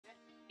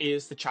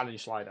is the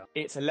challenge slider.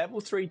 It's a level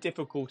 3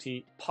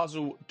 difficulty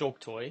puzzle dog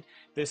toy,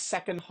 the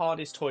second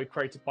hardest toy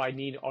created by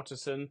Nina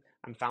Ottosson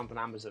and found on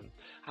Amazon.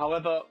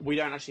 However, we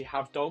don't actually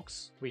have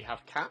dogs, we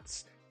have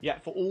cats.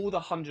 Yet for all the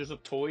hundreds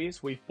of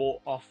toys we've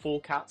bought our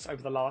 4 cats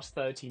over the last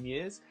 13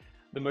 years,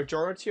 the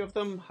majority of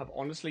them have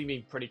honestly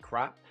been pretty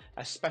crap,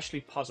 especially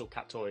puzzle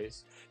cat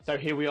toys. So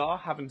here we are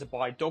having to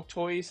buy dog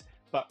toys,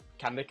 but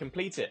can they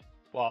complete it?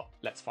 Well,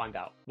 let's find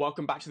out.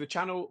 Welcome back to the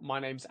channel. My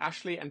name's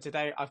Ashley and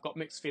today I've got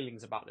mixed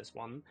feelings about this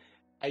one.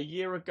 A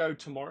year ago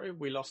tomorrow,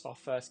 we lost our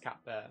first cat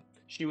bear.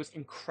 She was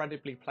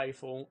incredibly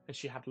playful and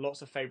she had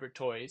lots of favourite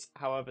toys.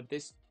 However,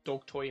 this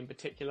dog toy in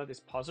particular,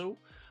 this puzzle,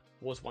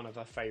 was one of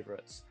her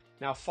favourites.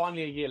 Now,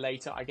 finally a year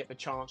later, I get the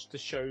chance to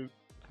show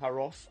her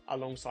off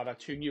alongside our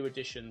 2 new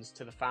additions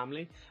to the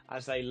family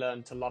as they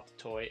learn to love the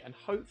toy and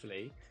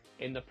hopefully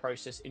in the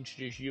process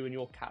introduce you and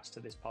your cats to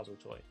this puzzle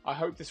toy. I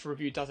hope this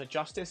review does it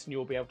justice and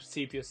you'll be able to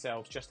see for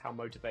yourselves just how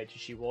motivated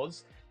she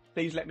was.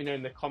 Please let me know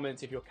in the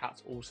comments if your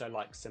cats also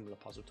like similar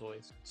puzzle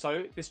toys.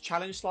 So this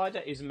challenge slider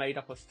is made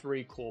up of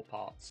 3 core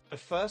parts. The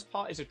first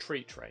part is a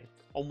treat tray.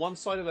 On one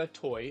side of the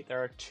toy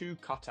there are 2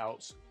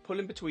 cutouts.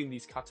 Pulling between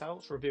these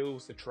cutouts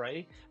reveals the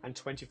tray and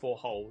 24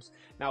 holes.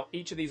 Now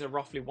each of these are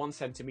roughly 1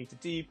 centimeter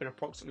deep and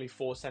approximately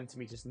 4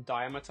 centimeters in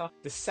diameter.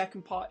 The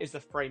second part is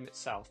the frame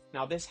itself.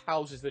 Now this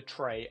houses the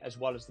tray as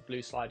well as the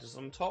blue sliders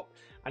on top.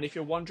 And if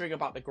you're wondering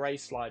about the grey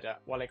slider,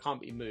 well, it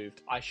can't be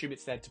moved. I assume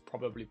it's there to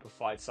probably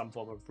provide some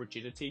form of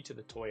rigidity to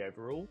the toy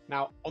overall.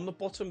 Now on the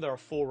bottom there are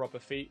 4 rubber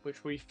feet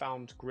which we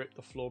found grip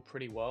the floor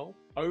pretty well.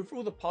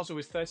 Overall the puzzle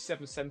is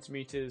 37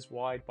 centimeters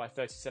wide by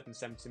 37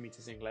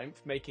 centimeters in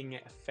length, making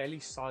it a fairly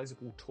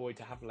sizable toy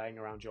to have laying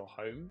around your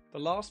home. The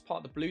last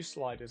part, the blue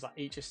sliders, are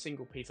each a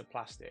single piece of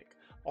plastic.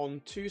 On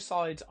 2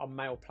 sides are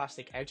male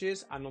plastic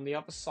edges and on the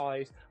other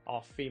side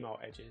are female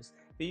edges.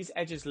 These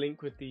edges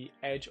link with the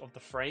edge of the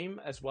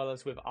frame as well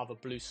as with other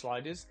blue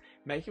sliders,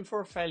 making for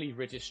a fairly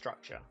rigid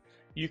structure.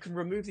 You can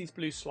remove these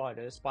blue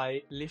sliders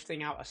by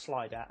lifting out a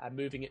slider and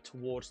moving it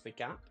towards the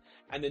gap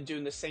and then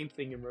doing the same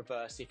thing in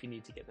reverse if you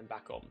need to get them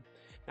back on.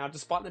 Now,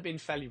 despite them being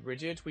fairly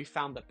rigid, we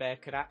found that Bear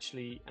could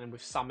actually, and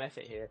with some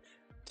effort here,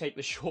 take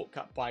the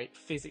shortcut by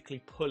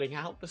physically pulling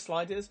out the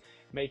sliders,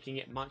 making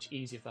it much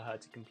easier for her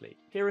to complete.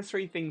 Here are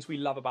 3 things we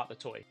love about the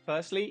toy.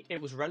 Firstly, it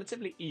was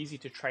relatively easy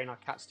to train our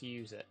cats to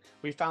use it.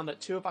 We found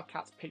that 2 of our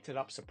cats picked it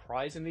up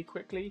surprisingly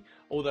quickly,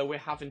 although we're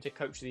having to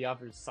coach the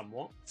others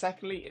somewhat.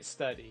 Secondly, it's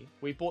sturdy.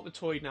 We bought the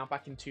toy now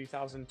back in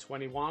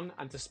 2021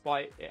 and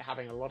despite it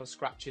having a lot of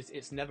scratches,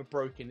 it's never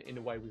broken in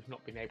a way we've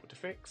not been able to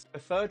fix. The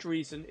third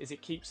reason is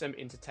it keeps them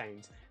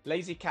entertained.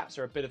 Lazy cats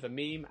are a bit of a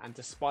meme and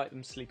despite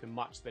them sleeping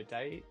much of the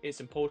day, it's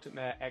important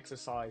they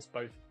exercise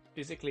both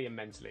physically and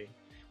mentally.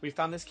 We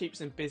found this keeps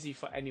them busy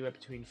for anywhere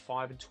between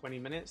 5 and 20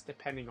 minutes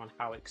depending on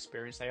how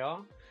experienced they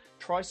are.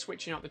 Try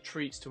switching out the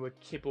treats to a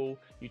kibble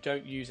you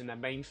don't use in their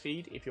main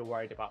feed if you're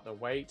worried about their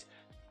weight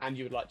and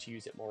you would like to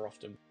use it more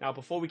often. Now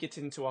before we get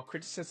into our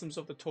criticisms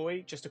of the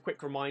toy, just a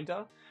quick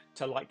reminder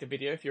to like the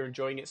video if you're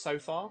enjoying it so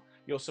far.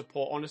 Your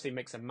support honestly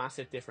makes a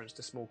massive difference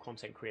to small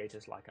content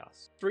creators like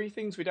us. 3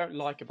 things we don't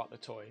like about the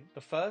toy.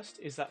 The first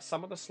is that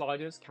some of the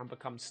sliders can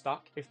become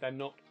stuck if they're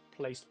not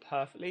placed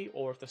perfectly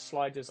or if the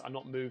sliders are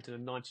not moved in a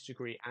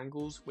 90-degree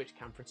angles, which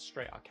can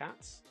frustrate our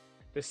cats.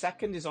 The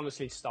second is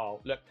honestly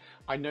style. Look,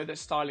 I know that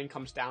styling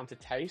comes down to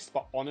taste,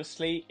 but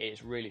honestly,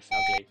 it's really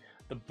fugly.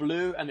 The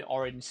blue and the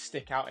orange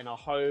stick out in our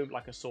home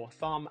like a sore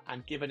thumb,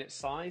 and given its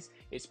size,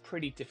 it's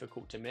pretty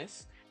difficult to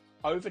miss.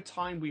 Over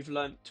time, we've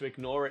learnt to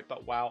ignore it,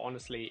 but wow,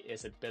 honestly,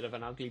 it's a bit of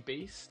an ugly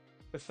beast.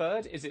 The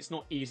third is it's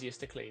not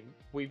easiest to clean.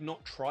 We've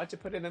not tried to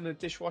put it in the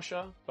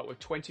dishwasher, but with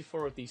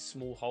 24 of these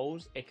small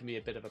holes, it can be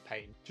a bit of a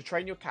pain. To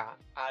train your cat,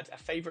 add a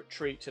favourite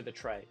treat to the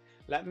tray.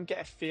 Let them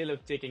get a feel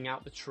of digging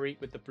out the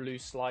treat with the blue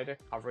slider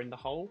covering the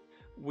hole.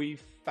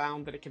 We've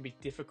found that it can be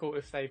difficult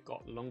if they've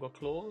got longer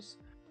claws.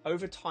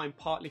 Over time,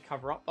 partly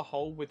cover up the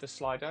hole with the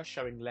slider,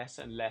 showing less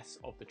and less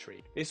of the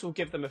treat. This will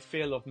give them a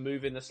feel of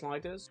moving the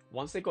sliders.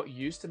 Once they got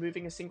used to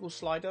moving a single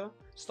slider,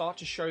 start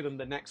to show them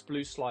the next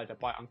blue slider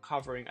by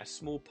uncovering a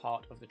small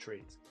part of the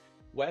treat.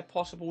 Where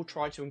possible,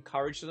 try to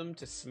encourage them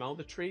to smell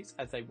the treats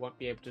as they won't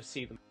be able to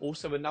see them.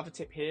 Also, another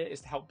tip here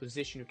is to help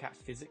position your cat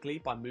physically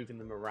by moving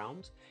them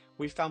around.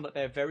 We've found that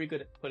they're very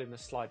good at pulling the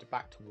slider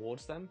back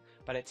towards them,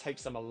 but it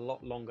takes them a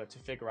lot longer to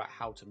figure out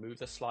how to move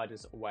the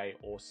sliders away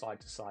or side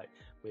to side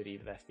with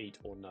either their feet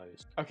or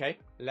nose. Okay,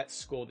 let's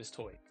score this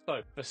toy.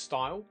 So, for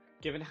style,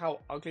 given how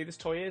ugly this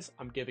toy is,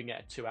 I'm giving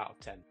it a 2 out of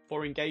 10.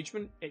 For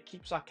engagement, it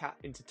keeps our cat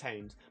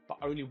entertained, but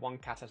only 1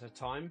 cat at a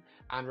time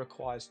and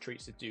requires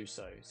treats to do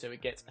so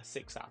it gets a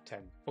 6 out of 10.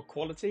 For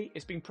quality,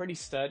 it's been pretty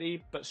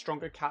sturdy, but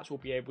stronger cats will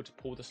be able to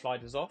pull the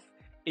sliders off.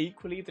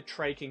 Equally, the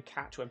tray can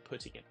catch when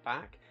putting it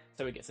back,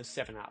 so it gets a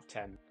 7 out of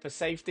 10. For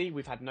safety,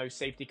 we've had no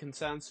safety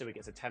concerns, so it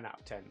gets a 10 out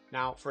of 10.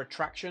 Now, for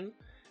attraction,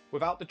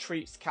 without the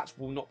treats, cats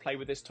will not play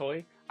with this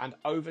toy, and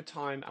over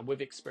time and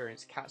with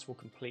experience, cats will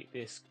complete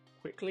this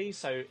quickly,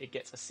 so it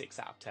gets a 6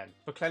 out of 10.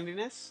 For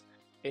cleanliness,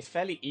 it's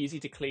fairly easy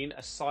to clean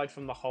aside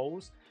from the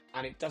holes,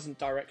 and it doesn't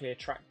directly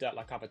attract dirt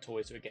like other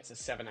toys, so it gets a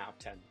 7 out of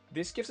 10.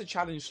 This gives a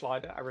challenge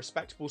slider a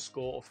respectable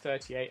score of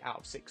 38 out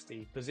of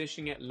 60,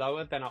 positioning it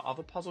lower than our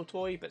other puzzle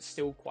toy, but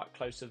still quite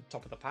close to the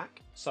top of the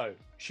pack. So,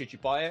 should you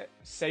buy it,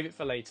 save it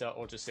for later,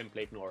 or just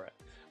simply ignore it?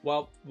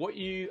 Well, what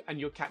you and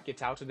your cat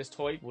get out of this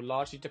toy will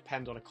largely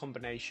depend on a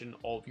combination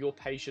of your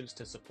patience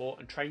to support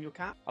and train your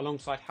cat,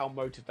 alongside how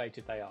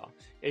motivated they are.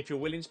 If you're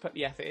willing to put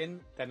the effort in,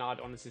 then I'd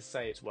honestly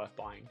say it's worth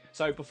buying.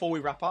 So before we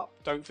wrap up,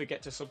 don't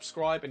forget to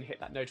subscribe and hit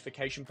that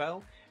notification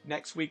bell.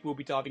 Next week we'll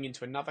be diving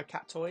into another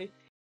cat toy.